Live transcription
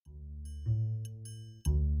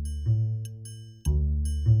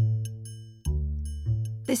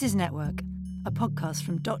This is Network, a podcast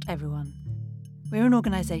from Doteveryone. We're an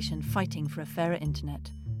organisation fighting for a fairer internet.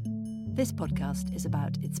 This podcast is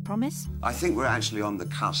about its promise. I think we're actually on the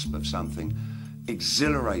cusp of something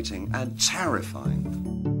exhilarating and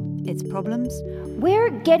terrifying. Its problems.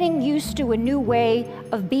 We're getting used to a new way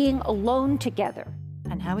of being alone together.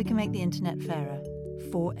 And how we can make the internet fairer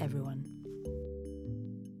for everyone.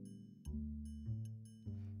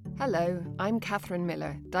 Hello, I'm Catherine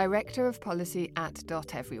Miller, Director of Policy at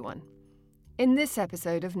Doteveryone. In this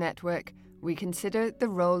episode of Network, we consider the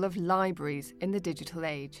role of libraries in the digital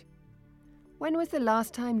age. When was the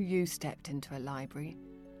last time you stepped into a library?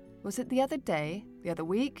 Was it the other day, the other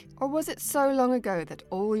week, or was it so long ago that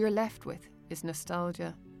all you're left with is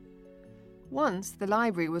nostalgia? Once, the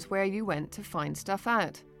library was where you went to find stuff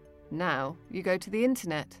out. Now, you go to the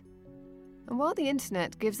internet. And while the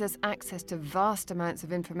internet gives us access to vast amounts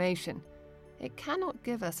of information, it cannot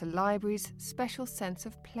give us a library's special sense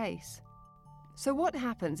of place. So what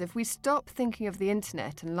happens if we stop thinking of the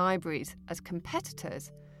internet and libraries as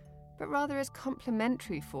competitors, but rather as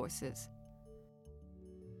complementary forces?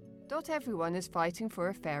 Doteveryone is fighting for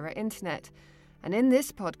a fairer internet, and in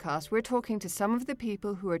this podcast we're talking to some of the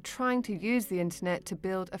people who are trying to use the internet to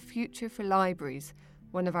build a future for libraries,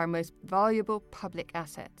 one of our most valuable public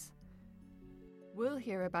assets. We'll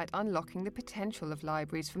hear about unlocking the potential of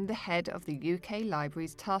libraries from the head of the UK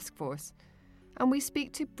Libraries Taskforce, and we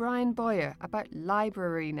speak to Bryan Boyer about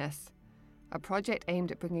Librariness, a project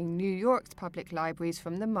aimed at bringing New York's public libraries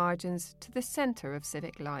from the margins to the centre of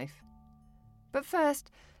civic life. But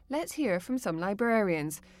first, let's hear from some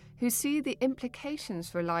librarians who see the implications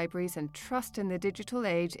for libraries and trust in the digital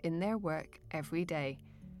age in their work every day.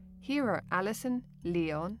 Here are Alison,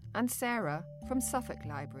 Leon and Sarah from Suffolk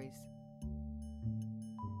Libraries.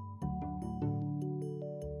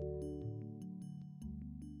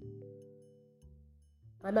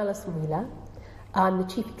 I'm Alison Wheeler. I'm the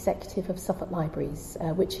Chief Executive of Suffolk Libraries,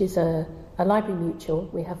 which is a library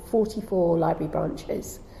mutual. We have 44 library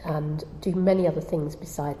branches and do many other things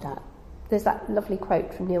beside that. There's that lovely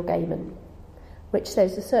quote from Neil Gaiman, which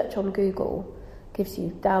says a search on Google gives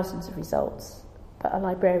you thousands of results, but a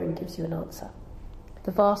librarian gives you an answer.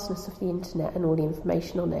 The vastness of the internet and all the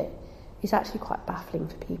information on it is actually quite baffling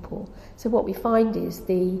for people. So what we find is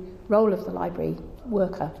the role of the library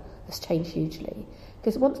worker has changed hugely.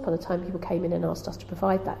 Because once upon a time people came in and asked us to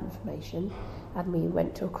provide that information and we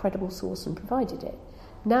went to a credible source and provided it.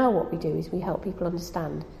 Now what we do is we help people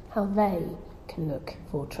understand how they can look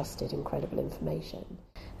for trusted and credible information.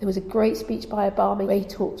 There was a great speech by Obama where he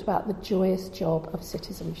talked about the joyous job of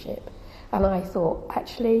citizenship. And I thought,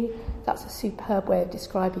 actually, that's a superb way of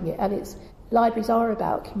describing it. And libraries are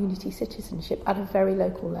about community citizenship at a very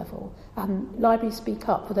local level. And libraries speak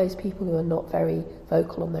up for those people who are not very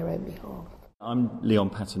vocal on their own behalf. I'm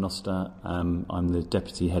Leon Paternoster. I'm the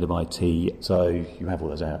Deputy Head of IT. So you have all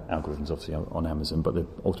those algorithms obviously on Amazon, but the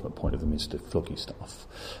ultimate point of them is to flog you stuff.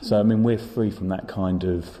 So, we're free from that kind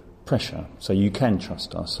of pressure. So you can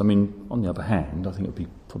trust us. On the other hand, I think it would be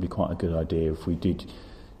probably quite a good idea if we did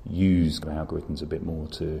use algorithms a bit more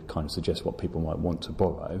to kind of suggest what people might want to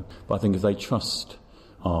borrow. But I think if they trust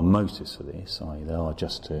our motives for this, i.e. they are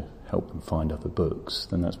just to help them find other books,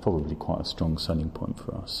 then that's probably quite a strong selling point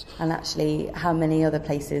for us. And actually, how many other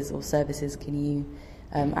places or services can you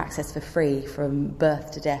access for free from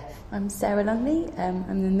birth to death? I'm Sarah Lumely.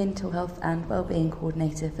 I'm the Mental Health and Wellbeing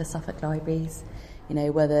Coordinator for Suffolk Libraries.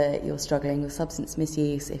 Whether you're struggling with substance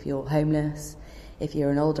misuse, if you're homeless, if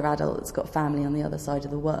you're an older adult that's got family on the other side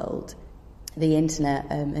of the world, the internet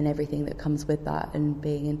and everything that comes with that, and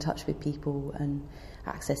being in touch with people and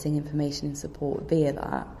accessing information and support via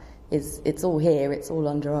that, it's all here, it's all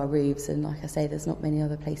under our roofs, and like I say, there's not many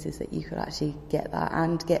other places that you could actually get that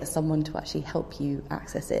and get someone to actually help you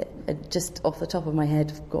access it. Just off the top of my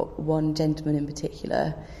head, I've got one gentleman in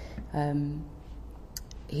particular.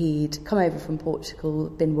 He'd come over from Portugal,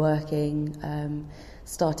 been working,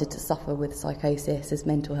 started to suffer with psychosis. His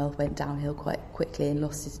mental health went downhill quite quickly and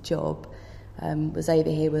lost his job. Was over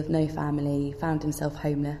here with no family, found himself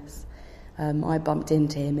homeless. I bumped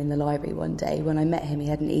into him in the library one day. When I met him, he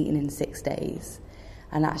hadn't eaten in 6 days.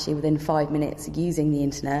 And actually within 5 minutes, using the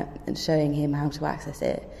internet and showing him how to access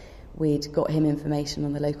it, we'd got him information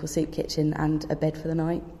on the local soup kitchen and a bed for the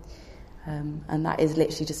night. And that is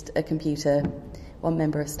literally just a computer, one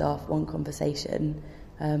member of staff, one conversation.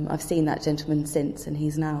 I've seen that gentleman since, and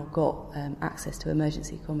he's now got access to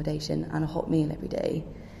emergency accommodation and a hot meal every day.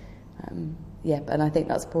 And I think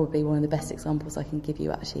that's probably one of the best examples I can give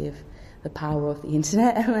you actually of the power of the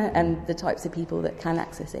internet and the types of people that can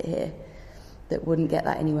access it here that wouldn't get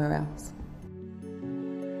that anywhere else.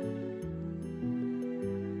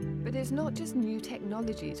 it's not just new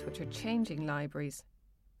technologies which are changing libraries.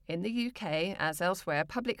 In the UK, as elsewhere,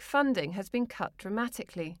 public funding has been cut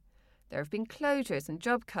dramatically. There have been closures and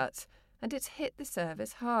job cuts, and it's hit the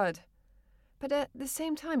service hard. But at the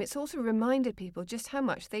same time, it's also reminded people just how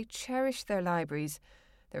much they cherish their libraries.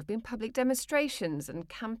 There have been public demonstrations and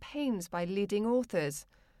campaigns by leading authors.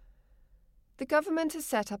 The government has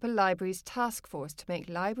set up a libraries task force to make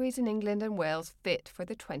libraries in England and Wales fit for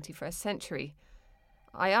the 21st century.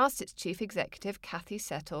 I asked its chief executive, Cathy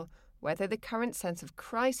Settle, whether the current sense of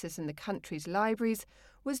crisis in the country's libraries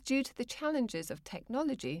was due to the challenges of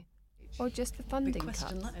technology or just the funding Big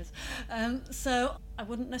question, cuts. that is. So I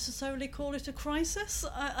wouldn't necessarily call it a crisis,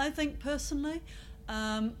 I think, personally.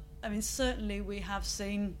 Certainly we have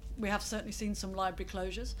certainly seen some library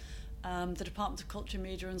closures. The Department of Culture,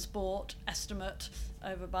 Media and Sport estimate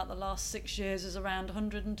over about the last 6 years is around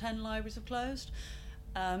 110 libraries have closed.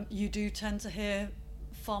 You do tend to hear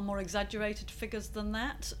far more exaggerated figures than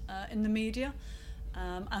that in the media.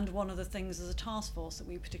 And one of the things as a task force that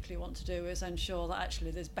we particularly want to do is ensure that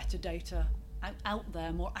actually there's better data out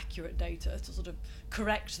there, more accurate data to sort of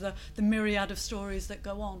correct the myriad of stories that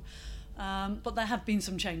go on. But there have been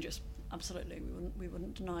some changes, absolutely, we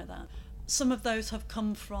wouldn't deny that. Some of those have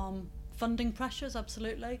come from funding pressures,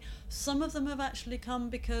 absolutely. Some of them have actually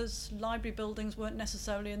come because library buildings weren't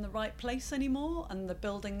necessarily in the right place anymore, and the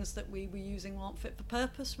buildings that we were using weren't fit for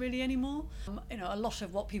purpose really anymore. A lot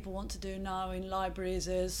of what people want to do now in libraries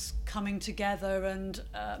is coming together and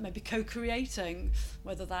maybe co-creating,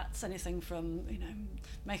 whether that's anything from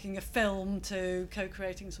making a film to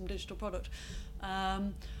co-creating some digital product.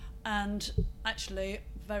 And actually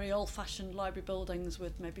very old-fashioned library buildings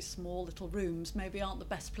with maybe small little rooms maybe aren't the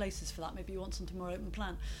best places for that. Maybe you want something more open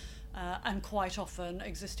plan. And quite often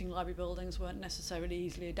existing library buildings weren't necessarily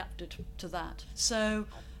easily adapted to that. So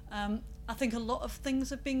I think a lot of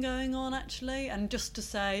things have been going on actually, and just to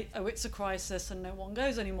say, oh, it's a crisis and no one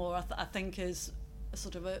goes anymore, I think is a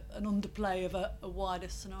sort of an underplay of a wider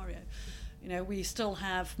scenario. We still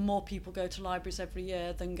have more people go to libraries every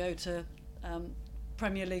year than go to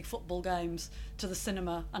Premier League football games, to the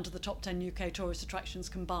cinema and to the top 10 UK tourist attractions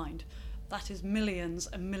combined. That is millions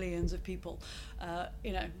and millions of people.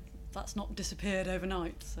 That's not disappeared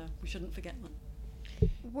overnight, so we shouldn't forget that.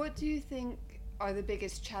 What do you think are the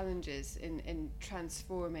biggest challenges in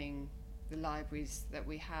transforming the libraries that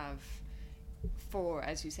we have for,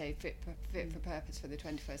 as you say, fit for purpose for the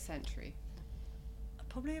 21st century?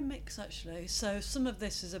 Probably a mix, actually. So some of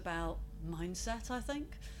this is about mindset, I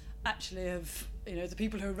think, actually, of the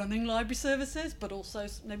people who are running library services, but also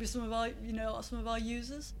maybe some of our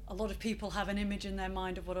users. A lot of people have an image in their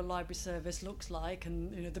mind of what a library service looks like,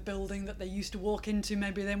 and the building that they used to walk into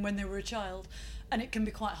maybe then when they were a child, and it can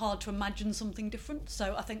be quite hard to imagine something different.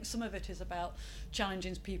 So I think some of it is about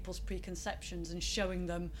challenging people's preconceptions and showing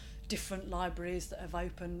them different libraries that have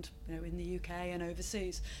opened in the UK and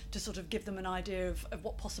overseas, to sort of give them an idea of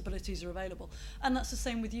what possibilities are available. And that's the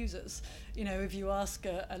same with users. If you ask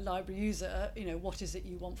a library user, what is it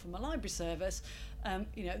you want from a library service,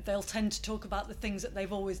 they'll tend to talk about the things that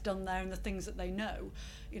they've always done there and the things that they know.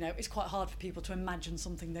 It's quite hard for people to imagine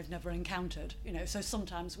something they've never encountered. So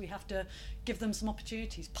sometimes we have to give them some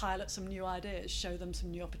opportunities, pilot some new ideas, show them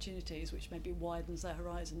some new opportunities, which maybe widens their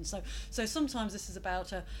horizon. So sometimes this is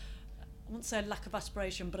about I wouldn't say a lack of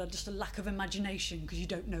aspiration, but just a lack of imagination, because you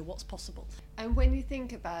don't know what's possible. And when you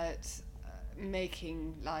think about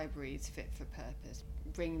making libraries fit for purpose,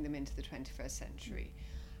 bringing them into the 21st century,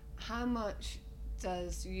 how much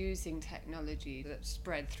does using technology that's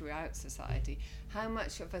spread throughout society, how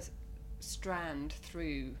much of a strand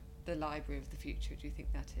through the library of the future do you think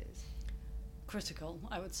that is? Critical,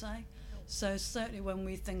 I would say. So certainly when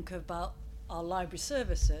we think about our library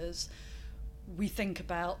services, we think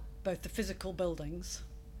about both the physical buildings,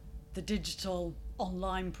 the digital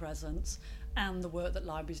online presence, and the work that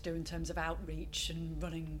libraries do in terms of outreach and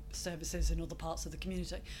running services in other parts of the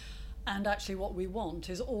community. And actually what we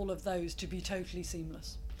want is all of those to be totally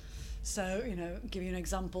seamless. So, give you an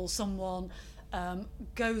example, someone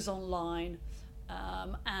goes online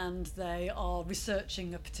and they are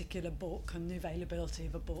researching a particular book and the availability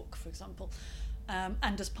of a book, for example.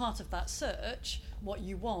 And as part of that search, what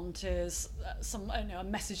you want is a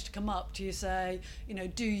message to come up to you, say,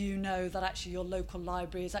 do you know that actually your local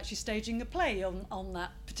library is actually staging a play on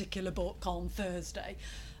that particular book on Thursday?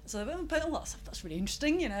 So that's really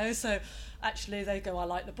interesting, So actually they go, I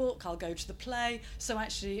like the book, I'll go to the play. So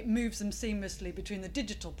actually it moves them seamlessly between the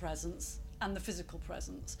digital presence and the physical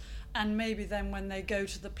presence. And maybe then when they go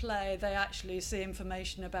to the play, they actually see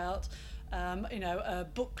information about a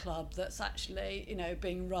book club that's actually,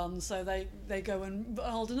 being run, so they go and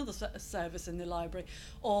hold another service in the library,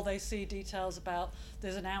 or they see details about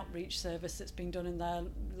there's an outreach service that's being done in their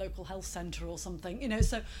local health centre or something,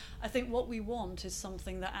 so I think what we want is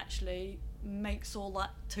something that actually makes all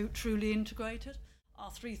that truly integrated.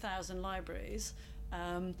 Our 3,000 libraries,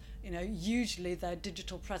 usually their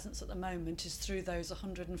digital presence at the moment is through those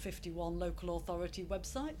 151 local authority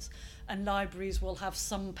websites, and libraries will have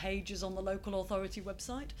some pages on the local authority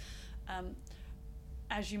website.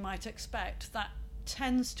 As you might expect, that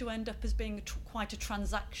tends to end up as being quite a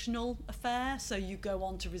transactional affair, so you go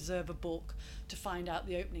on to reserve a book to find out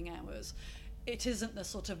the opening hours. It isn't the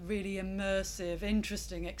sort of really immersive,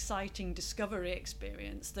 interesting, exciting discovery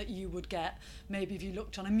experience that you would get maybe if you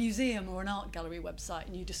looked on a museum or an art gallery website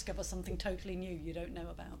and you discover something totally new you don't know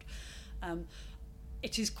about.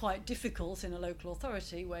 It is quite difficult in a local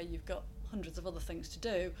authority where you've got hundreds of other things to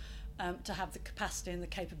do to have the capacity and the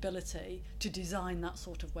capability to design that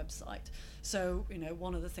sort of website. So,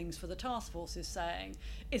 one of the things for the task force is saying,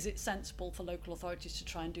 is it sensible for local authorities to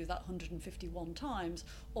try and do that 151 times,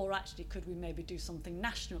 or actually could we maybe do something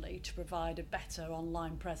nationally to provide a better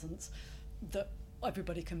online presence that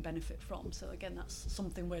everybody can benefit from? So again, that's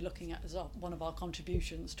something we're looking at as one of our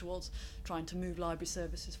contributions towards trying to move library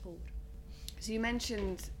services forward. So you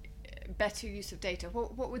mentioned better use of data.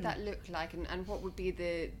 What would that look like, and what would be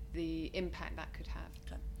the impact that could have?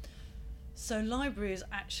 Okay. So libraries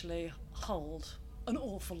actually hold an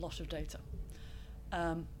awful lot of data,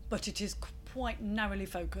 but it is quite narrowly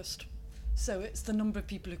focused. So it's the number of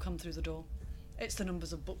people who come through the door, it's the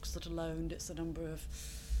numbers of books that are loaned, it's the number of,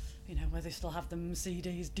 where they still have them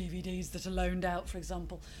CDs, DVDs that are loaned out, for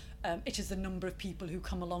example. It is the number of people who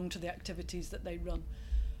come along to the activities that they run.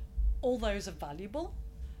 All those are valuable,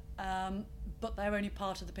 but they're only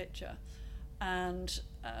part of the picture. And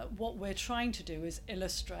what we're trying to do is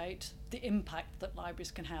illustrate the impact that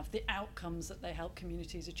libraries can have, the outcomes that they help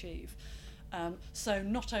communities achieve. So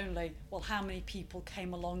not only, how many people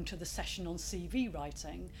came along to the session on CV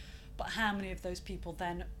writing, but how many of those people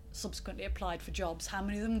then subsequently applied for jobs, how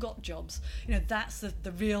many of them got jobs. That's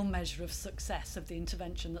the real measure of success of the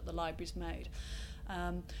intervention that the library's made.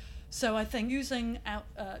 So I think using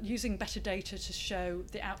better data to show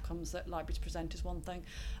the outcomes that libraries present is one thing.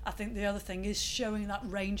 I think the other thing is showing that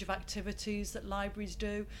range of activities that libraries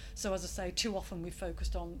do. So as I say, too often we've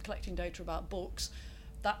focused on collecting data about books.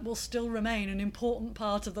 That will still remain an important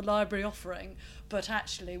part of the library offering, but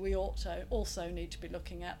actually we also need to be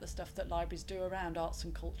looking at the stuff that libraries do around arts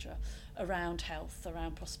and culture, around health,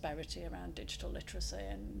 around prosperity, around digital literacy,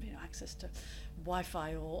 and access to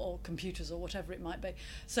Wi-Fi or computers or whatever it might be.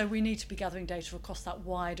 So we need to be gathering data across that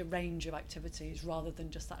wider range of activities rather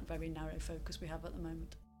than just that very narrow focus we have at the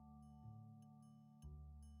moment.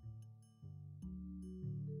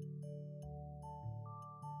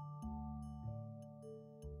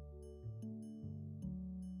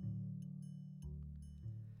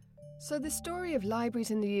 So the story of libraries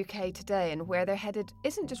in the UK today and where they're headed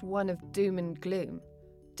isn't just one of doom and gloom.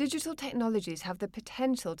 Digital technologies have the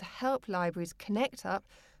potential to help libraries connect up,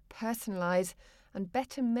 personalise, and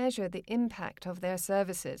better measure the impact of their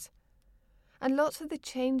services. And lots of the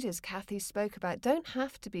changes Kathy spoke about don't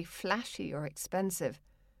have to be flashy or expensive,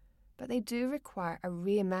 but they do require a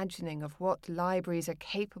reimagining of what libraries are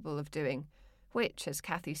capable of doing, which, as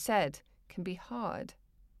Kathy said, can be hard.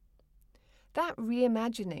 That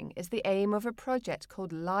reimagining is the aim of a project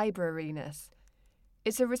called Librariness.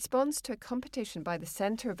 It's a response to a competition by the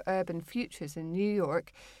Centre of Urban Futures in New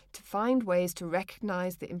York to find ways to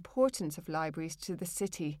recognise the importance of libraries to the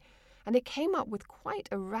city, and it came up with quite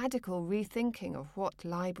a radical rethinking of what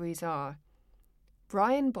libraries are.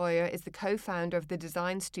 Bryan Boyer is the co-founder of the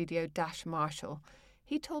design studio Dash Marshal.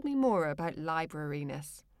 He told me more about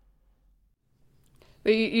Librariness.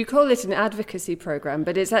 Well, you call it an advocacy programme,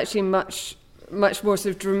 but it's actually much more sort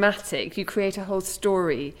of dramatic. You create a whole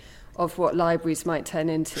story of what libraries might turn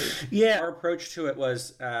into. Yeah, our approach to it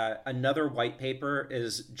was another white paper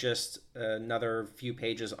is just another few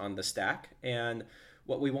pages on the stack. And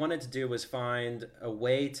what we wanted to do was find a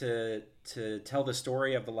way to tell the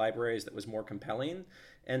story of the libraries that was more compelling,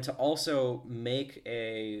 and to also make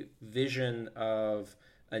a vision of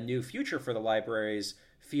a new future for the libraries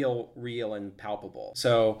feel real and palpable.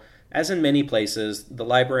 So, as in many places, the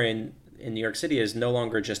library in New York City is no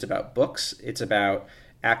longer just about books. It's about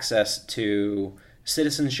access to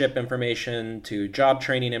citizenship information, to job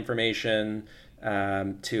training information,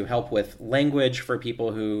 to help with language for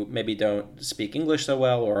people who maybe don't speak English so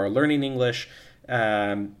well or are learning English.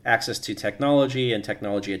 access to technology and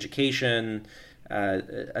technology education,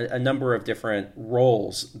 a number of different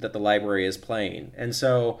roles that the library is playing. And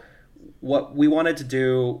so what we wanted to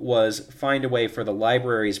do was find a way for the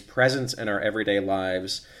library's presence in our everyday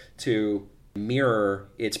lives to mirror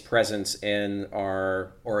its presence in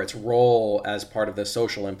or its role as part of the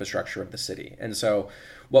social infrastructure of the city. And so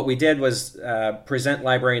what we did was present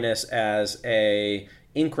librariness as a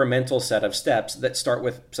incremental set of steps that start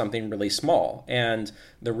with something really small. And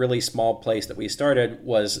the really small place that we started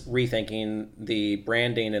was rethinking the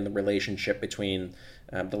branding and the relationship between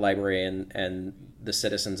the library and the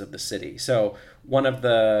citizens of the city. So one of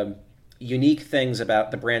the unique things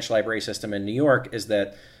about the branch library system in New York is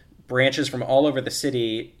that branches from all over the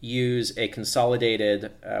city use a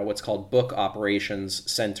consolidated, what's called book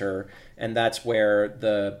operations center, and that's where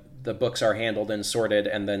the books are handled and sorted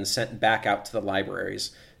and then sent back out to the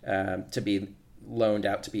libraries to be loaned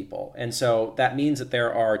out to people. And so that means that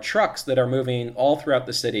there are trucks that are moving all throughout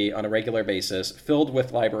the city on a regular basis, filled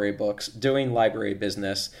with library books, doing library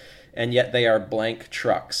business, and yet they are blank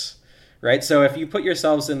trucks, right? So if you put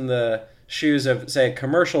yourselves in the shoes of, say, a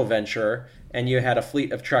commercial venture, and you had a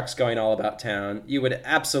fleet of trucks going all about town, you would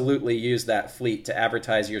absolutely use that fleet to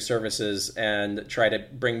advertise your services and try to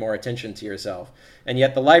bring more attention to yourself. And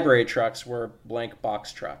yet the library trucks were blank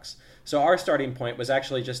box trucks. So our starting point was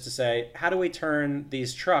actually just to say, how do we turn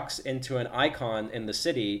these trucks into an icon in the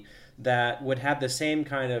city that would have the same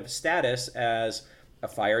kind of status as a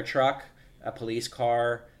fire truck, a police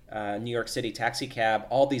car, New York City taxi cab,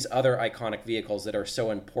 all these other iconic vehicles that are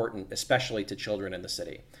so important, especially to children in the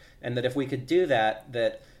city. And that if we could do that,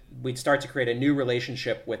 that we'd start to create a new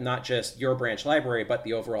relationship with not just your branch library, but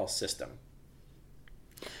the overall system.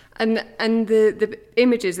 And the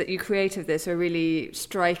images that you create of this are really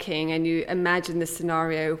striking, and you imagine the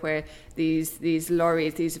scenario where these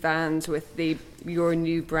lorries, these vans with your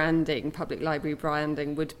new branding, public library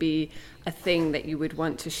branding, would be a thing that you would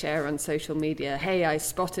want to share on social media. Hey, I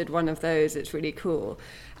spotted one of those, it's really cool.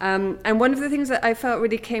 And one of the things that I felt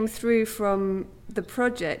really came through from the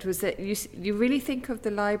project was that you really think of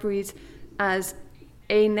the libraries as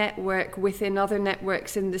a network within other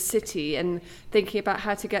networks in the city, and thinking about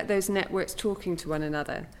how to get those networks talking to one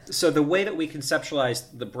another. So the way that we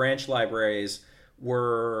conceptualized the branch libraries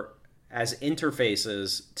were as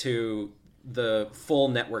interfaces to the full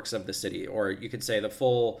networks of the city, or you could say the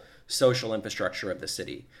full social infrastructure of the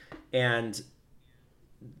city. And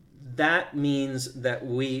that means that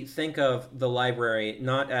we think of the library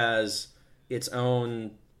not as its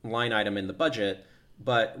own line item in the budget,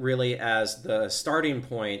 but really as the starting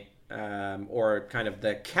point or kind of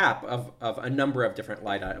the cap of a number of different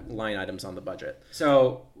line items on the budget.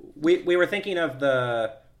 So we were thinking of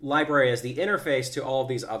the library as the interface to all of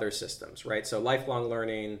these other systems, right? So lifelong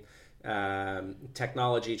learning,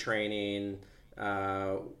 technology training,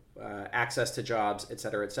 access to jobs, et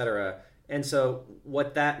cetera, et cetera. And so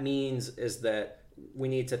what that means is that we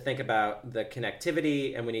need to think about the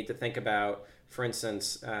connectivity, and we need to think about, for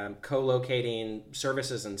instance, co-locating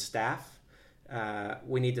services and staff.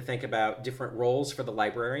 We need to think about different roles for the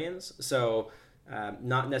librarians. So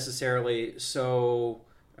not necessarily so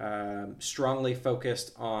strongly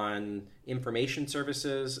focused on information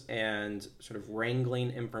services and sort of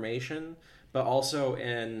wrangling information, but also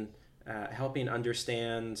in helping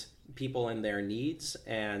understand people and their needs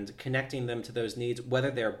and connecting them to those needs,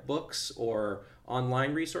 whether they're books or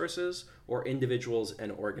online resources or individuals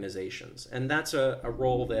and organizations. And that's a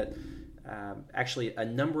role that actually a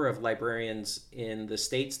number of librarians in the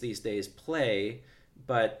States these days play,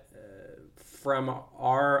 but from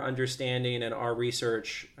our understanding and our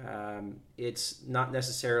research, it's not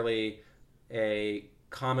necessarily a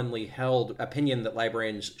commonly held opinion that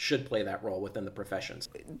librarians should play that role within the professions.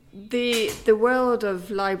 The world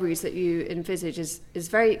of libraries that you envisage is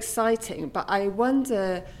very exciting, but I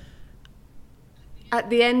wonder, at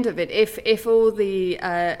the end of it, if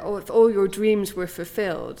all your dreams were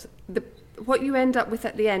fulfilled, what you end up with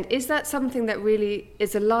at the end, is that something that really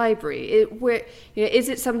is a library? Is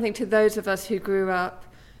it something to those of us who grew up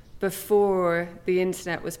before the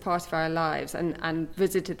internet was part of our lives and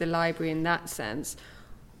visited the library in that sense?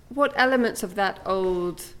 What elements of that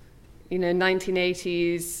old,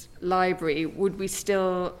 1980s library would we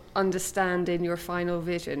still understand in your final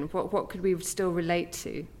vision? What could we still relate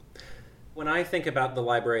to? When I think about the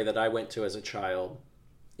library that I went to as a child,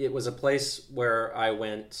 it was a place where I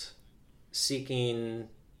went seeking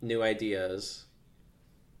new ideas,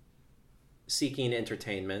 seeking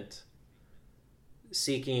entertainment,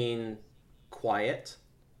 seeking quiet.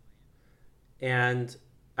 And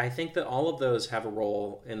I think that all of those have a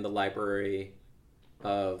role in the library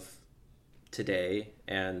of today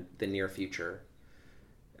and the near future.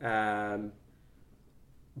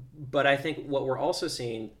 But I think what we're also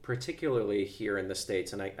seeing, particularly here in the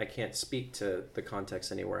States, and I can't speak to the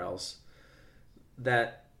context anywhere else,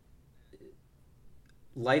 that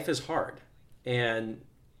life is hard and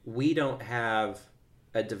we don't have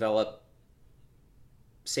a developed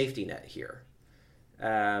safety net here.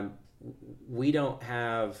 We don't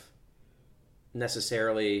have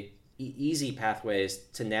necessarily easy pathways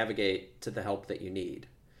to navigate to the help that you need.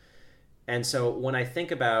 And so when I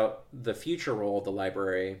think about the future role of the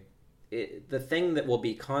library, the thing that will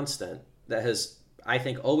be constant, that has, I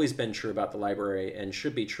think, always been true about the library and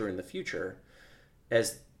should be true in the future,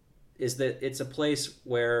 is that it's a place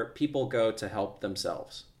where people go to help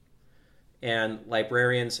themselves. And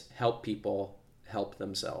librarians help people help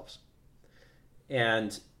themselves.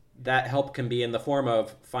 And that help can be in the form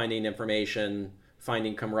of finding information,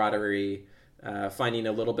 finding camaraderie, finding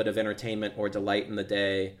a little bit of entertainment or delight in the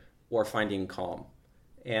day, or finding calm.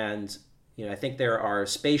 And I think there are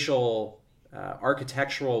spatial,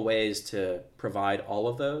 architectural ways to provide all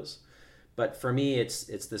of those. But for me, it's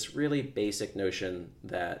this really basic notion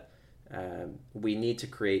that we need to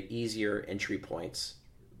create easier entry points.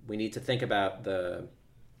 We need to think about the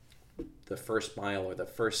first mile or the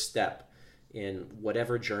first step in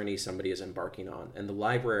whatever journey somebody is embarking on. And the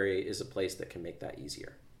library is a place that can make that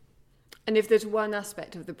easier. And if there's one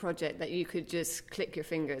aspect of the project that you could just click your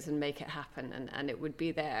fingers and make it happen and it would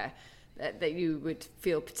be there, that you would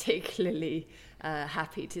feel particularly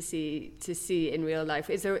happy to see in real life,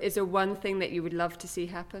 is there one thing that you would love to see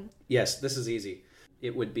happen? Yes, this is easy.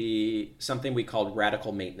 It would be something we called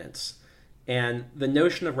radical maintenance. And the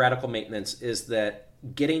notion of radical maintenance is that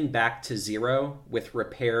getting back to zero with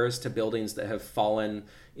repairs to buildings that have fallen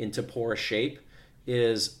into poor shape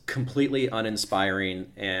is completely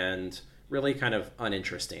uninspiring and really kind of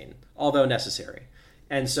uninteresting, although necessary.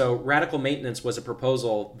 And so radical maintenance was a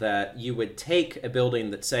proposal that you would take a building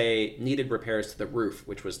that, say, needed repairs to the roof,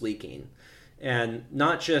 which was leaking, and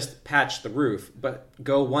not just patch the roof, but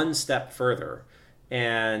go one step further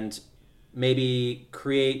and maybe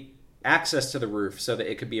create access to the roof so that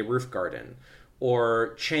it could be a roof garden,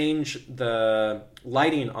 or change the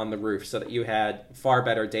lighting on the roof so that you had far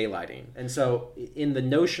better daylighting. And so in the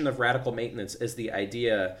notion of radical maintenance is the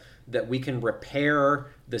idea that we can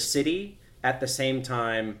repair the city at the same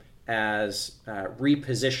time as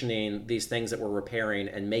repositioning these things that we're repairing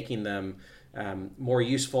and making them more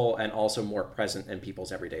useful and also more present in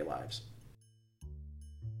people's everyday lives.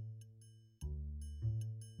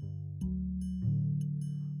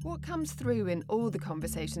 What comes through in all the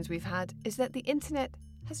conversations we've had is that the internet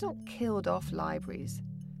has not killed off libraries.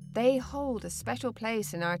 They hold a special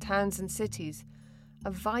place in our towns and cities,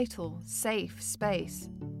 a vital, safe space.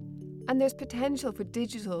 And there's potential for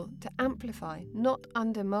digital to amplify, not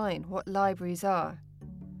undermine, what libraries are.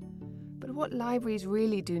 But what libraries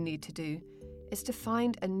really do need to do is to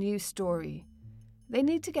find a new story. They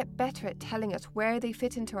need to get better at telling us where they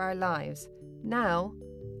fit into our lives, now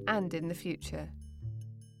and in the future.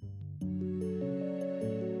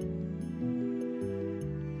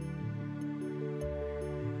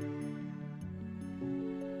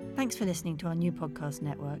 Thanks for listening to our new podcast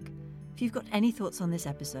network. If you've got any thoughts on this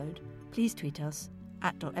episode, please tweet us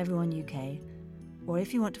at @DoteveryOneUK, or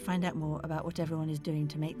if you want to find out more about what everyone is doing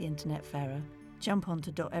to make the internet fairer, jump on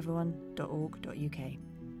to doteveryone.org.uk.